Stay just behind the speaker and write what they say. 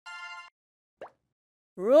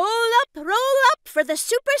roll up for the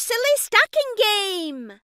super silly stacking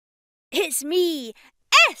game. It's me,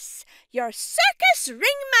 S, your circus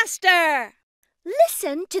ringmaster.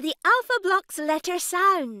 Listen to the Alphabetblocks letter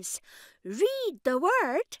sounds. Read the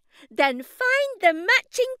word, then find the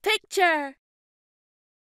matching picture.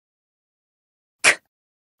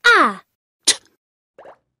 A.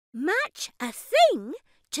 Match a thing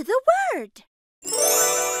to the word.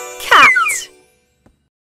 Cat.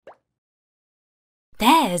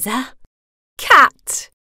 There's a cat.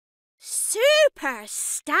 Super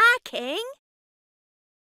stacking.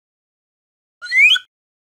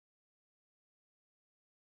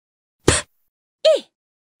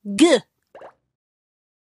 G.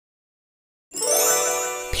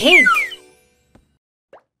 Pig.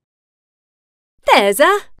 There's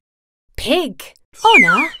a pig on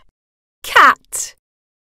a cat.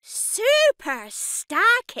 Super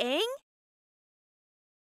stacking.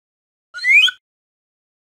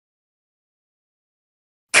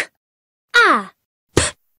 A.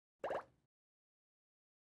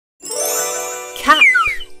 Cap.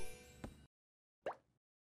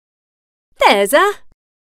 There's a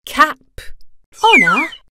cap on a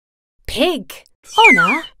pig on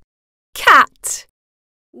a cat.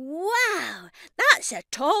 Wow, that's a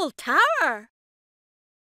tall tower.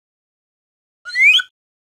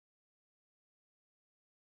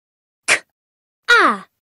 A.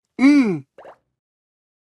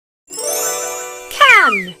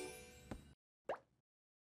 Can.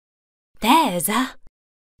 There's a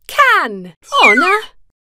can on a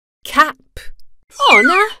cap on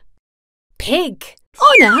a pig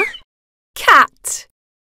on a cat.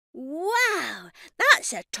 Wow,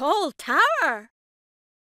 that's a tall tower.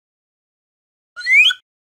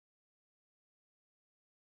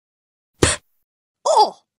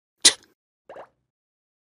 Oh.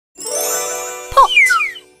 Pot.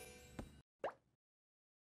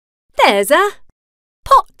 There's a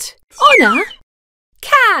pot on a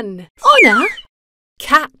can on a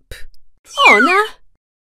cap on a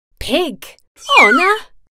pig on a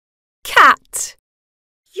cat.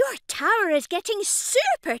 Your tower is getting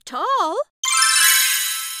super tall.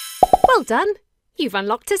 Well done. You've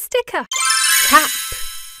unlocked a sticker. Cap.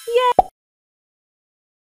 Yay!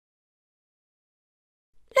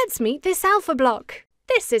 Let's meet this alpha block.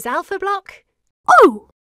 This is alpha block O.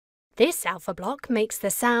 This alpha block makes the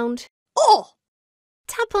sound O.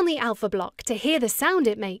 Tap on the alpha block to hear the sound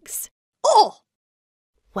it makes. O.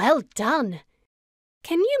 Well done.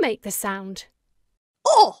 Can you make the sound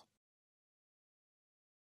O?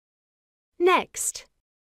 Next,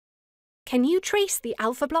 can you trace the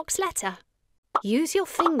alpha block's letter? Use your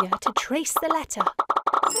finger to trace the letter.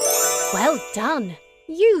 Well done.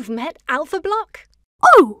 You've met alpha block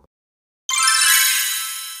O.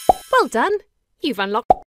 Well done. You've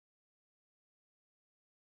unlocked.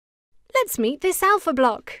 Let's meet this alpha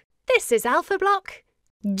block. This is alpha block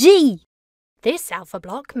G. This alpha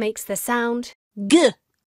block makes the sound G.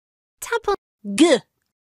 Tap on G.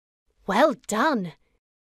 Well done.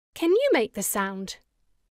 Can you make the sound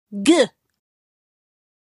G?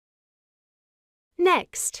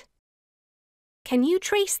 Next, can you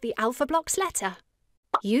trace the alpha block's letter?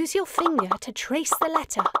 Use your finger to trace the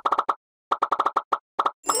letter.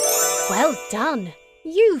 Well done.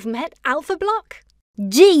 You've met alpha block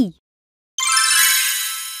G.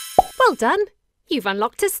 Well done. You've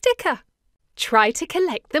unlocked a sticker. Try to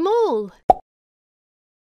collect them all.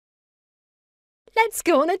 Let's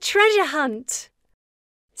go on a treasure hunt.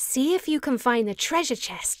 See if you can find the treasure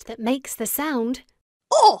chest that makes the sound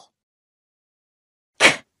O.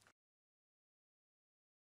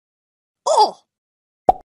 O.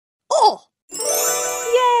 O.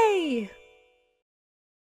 Yay!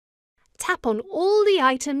 Tap on all the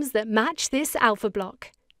items that match this alpha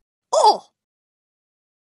block. O.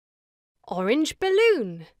 Orange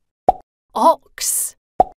balloon. Ox.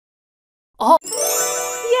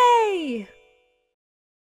 Yay!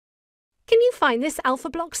 Can you find this alpha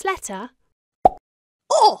block's letter?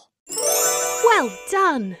 O. Well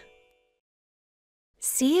done.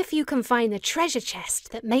 See if you can find the treasure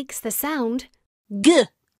chest that makes the sound G.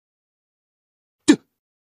 D.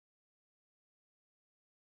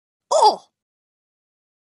 O.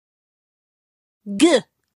 G.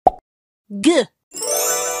 G.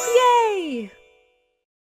 Yay!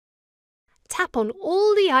 Tap on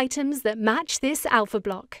all the items that match this alpha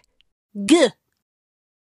block. G.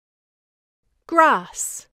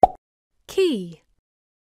 Grass. Key.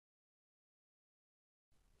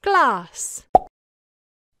 Glass.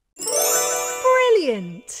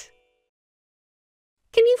 Brilliant!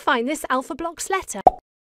 Can you find this alpha block's letter?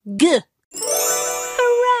 G.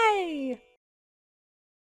 Hooray!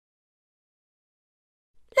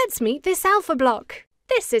 Let's meet this alpha block.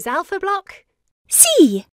 This is alpha block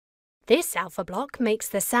C. This alpha block makes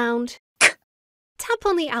the sound K. Tap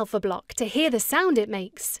on the alpha block to hear the sound it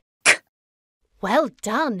makes. K. Well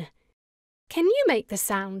done. Can you make the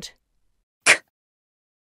sound K?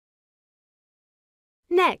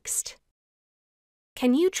 Next,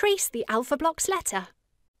 can you trace the alpha block's letter?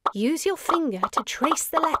 Use your finger to trace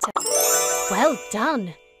the letter. Well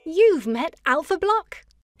done. You've met alpha block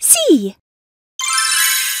C.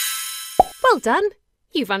 Well done.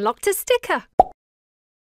 You've unlocked a sticker.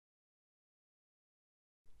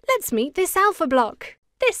 Let's meet this alpha block.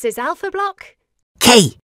 This is alpha block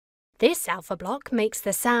K. This alpha block makes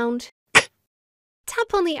the sound K.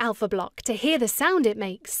 Tap on the alpha block to hear the sound it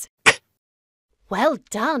makes. K. Well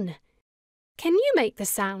done. Can you make the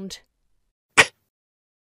sound K?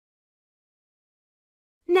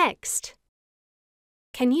 Next,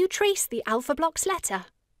 can you trace the alpha block's letter?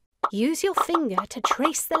 Use your finger to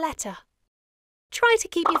trace the letter. Try to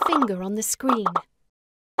keep your finger on the screen.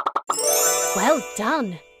 Well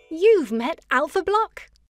done. You've met alpha block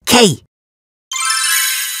K.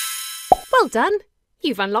 Well done.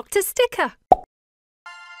 You've unlocked a sticker.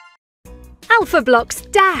 Alpha blocks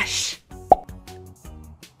dash.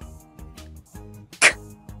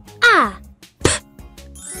 A.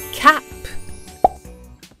 Cap.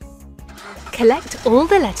 Collect all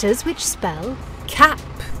the letters which spell cap.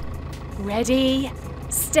 Ready,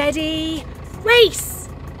 steady, race!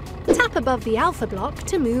 Tap above the alpha block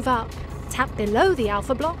to move up. Tap below the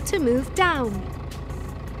alpha block to move down.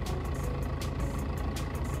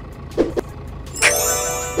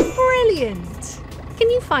 Brilliant! Can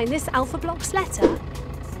you find this alpha block's letter?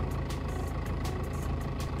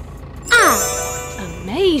 A.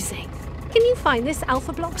 Amazing! Can you find this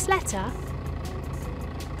alpha block's letter?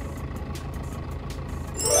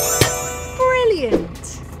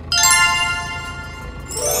 Brilliant!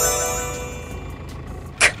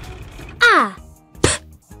 A.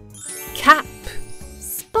 Cap.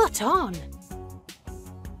 Spot on.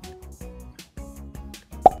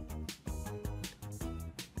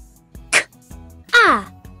 A.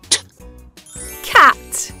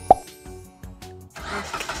 Cat.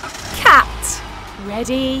 Cat.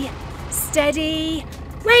 Ready, steady,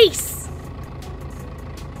 race!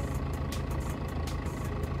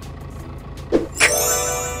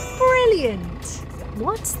 Brilliant!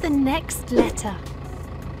 What's the next letter?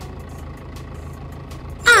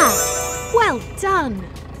 A. Well done!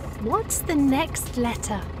 What's the next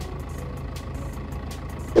letter?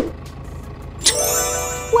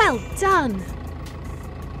 Well done!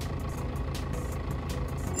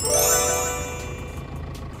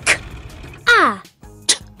 A.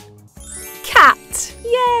 Cat!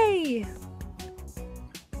 Yay!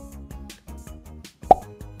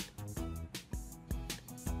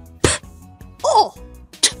 O.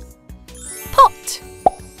 Pot!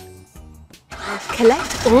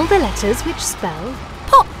 Collect all the letters which spell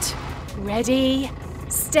pot. Ready,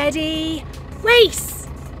 steady, race!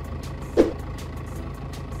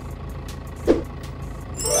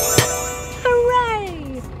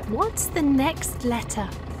 Hooray! What's the next letter?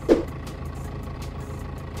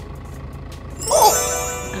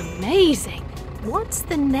 O. Amazing! What's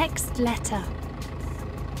the next letter?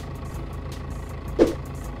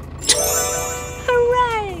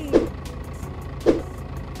 Hooray!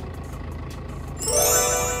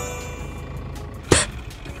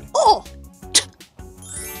 O.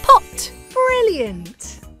 Pot!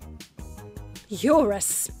 Brilliant! You're a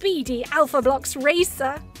speedy Alphablox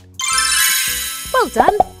racer. Well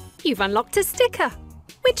done! You've unlocked a sticker.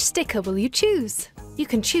 Which sticker will you choose? You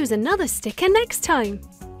can choose another sticker next time.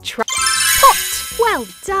 Try Pot! Well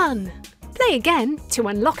done! Play again to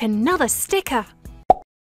unlock another sticker.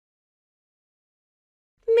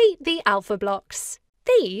 Meet the Alphablox.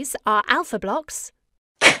 These are Alphablox.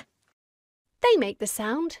 They make the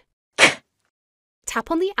sound.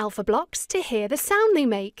 Tap on the Alphablocks to hear the sound they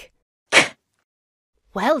make.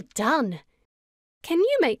 Well done! Can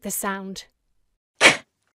you make the sound?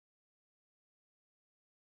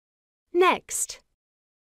 Next,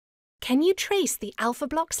 can you trace the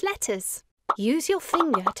Alphablock's letters? Use your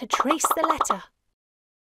finger to trace the letter.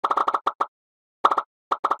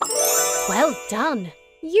 Well done!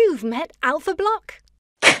 You've met Alphablock.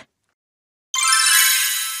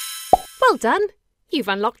 Well done! You've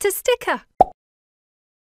unlocked a sticker.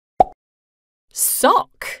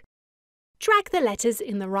 Sock. Drag the letters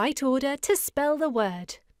in the right order to spell the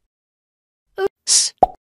word. S.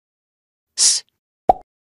 S.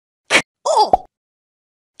 O.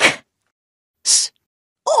 S.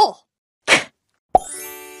 O.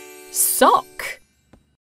 Sock.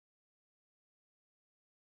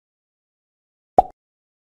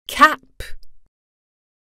 Tap.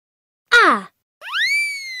 A.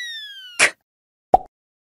 K.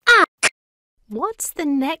 A. What's the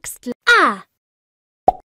next A.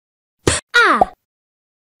 A.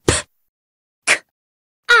 K.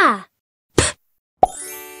 A.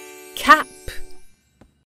 Cap.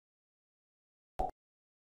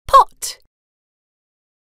 Pot.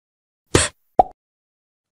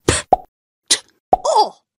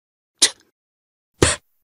 O.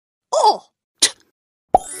 O.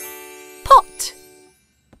 Pot.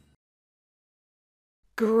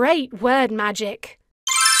 Great word magic.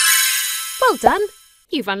 Well done.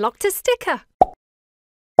 You've unlocked a sticker.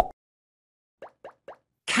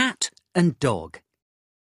 Cat and dog.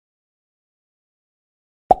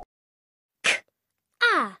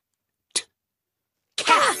 A.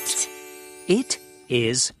 Cat. It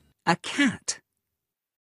is a cat.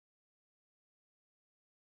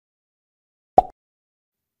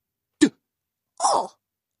 O.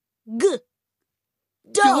 G.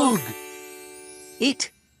 Dog.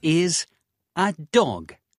 It is a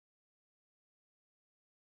dog.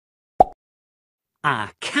 A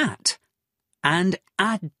cat and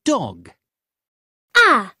a dog.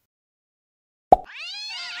 A.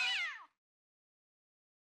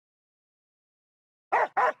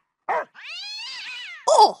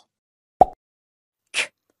 O. K.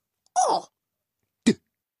 O. D.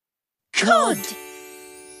 Cod.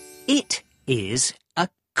 It is a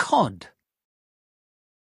cod.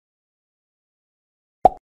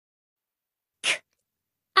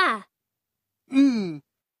 A.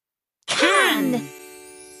 Can.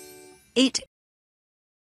 It.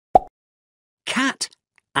 Cat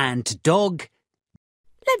and dog.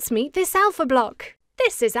 Let's meet this alpha block.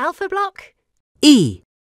 This is alpha block. E.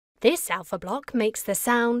 This alpha block makes the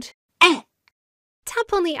sound E.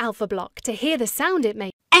 Tap on the alpha block to hear the sound it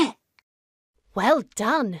makes. E. Well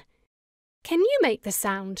done. Can you make the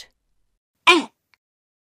sound? E.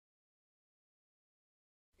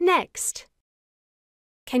 Next.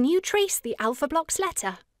 Can you trace the alpha block's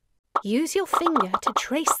letter? Use your finger to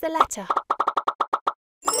trace the letter.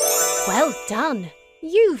 Well done.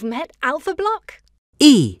 You've met alpha block.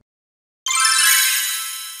 E.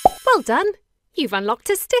 Well done. You've unlocked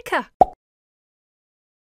a sticker.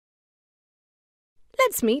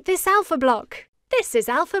 Let's meet this alpha block. This is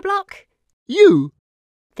alpha block. U.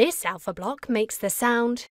 This alpha block makes the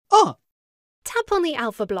sound O. Tap on the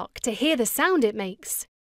alpha block to hear the sound it makes.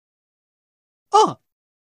 O.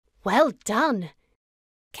 Well done.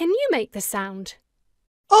 Can you make the sound?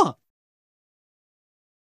 O.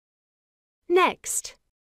 Next.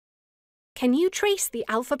 Can you trace the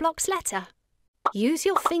alpha block's letter? Use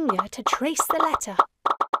your finger to trace the letter.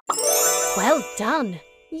 Well done.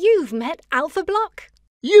 You've met alpha block.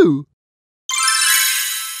 U.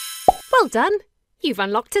 Well done. You've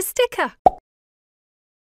unlocked a sticker.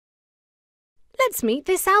 Let's meet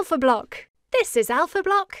this alpha block. This is alpha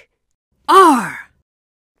block. R.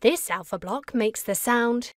 This alpha block makes the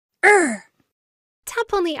sound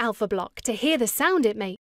Tap on the alpha block to hear the sound it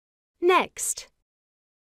makes. Next.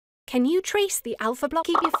 Can you trace the alpha block?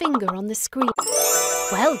 Keep your finger on the screen.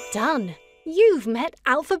 Well done. You've met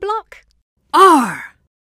alpha block. R.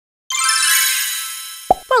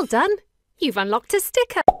 Well done. You've unlocked a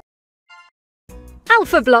sticker.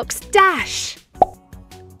 Alpha blocks dash.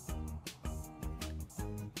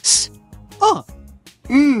 S. O.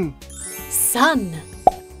 Sun.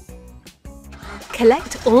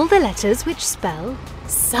 Collect all the letters which spell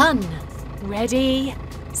sun. Ready,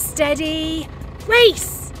 steady,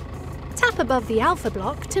 race! Tap above the alpha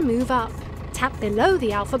block to move up. Tap below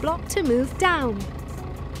the alpha block to move down.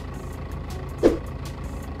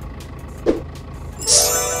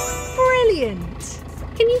 Brilliant!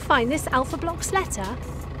 Can you find this alpha block's letter?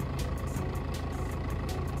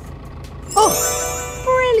 O.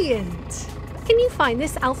 Brilliant! Can you find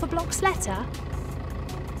this alpha block's letter?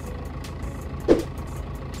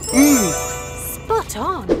 Spot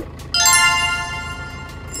on!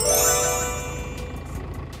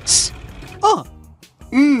 S. O.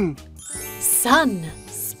 Sun!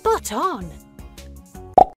 Spot on!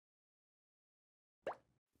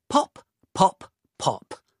 Pop, pop,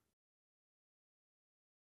 pop.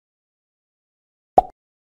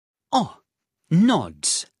 O.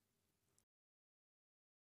 Nods.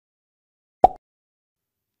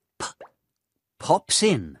 P. Pops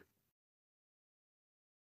in.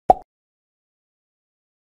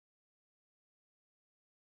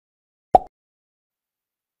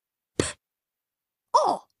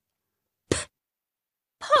 O.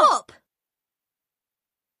 Pop.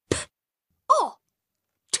 O.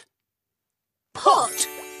 Pot.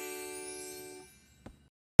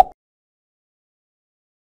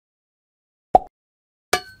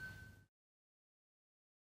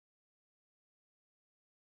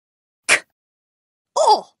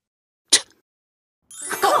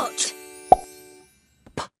 cot.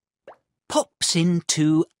 Pops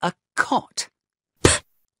into a cot.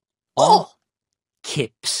 O.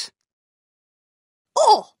 Kips.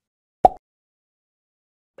 O.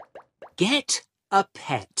 Get a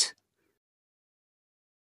pet.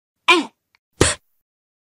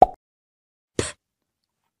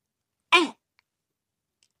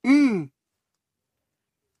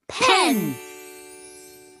 Pen.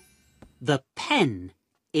 The pen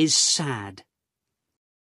is sad.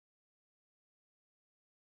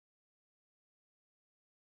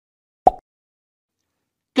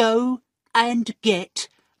 Go and get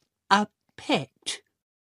a pet.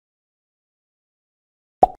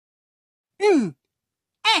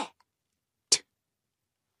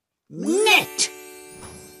 Net.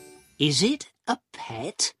 Is it a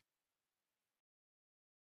pet?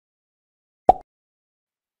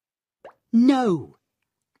 No,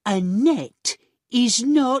 a net is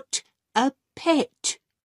not a pet.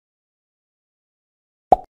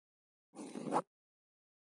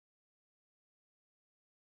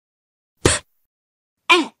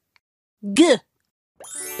 G.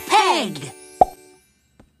 Peg.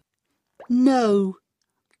 No,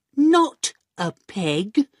 not a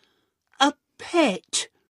peg, a pet.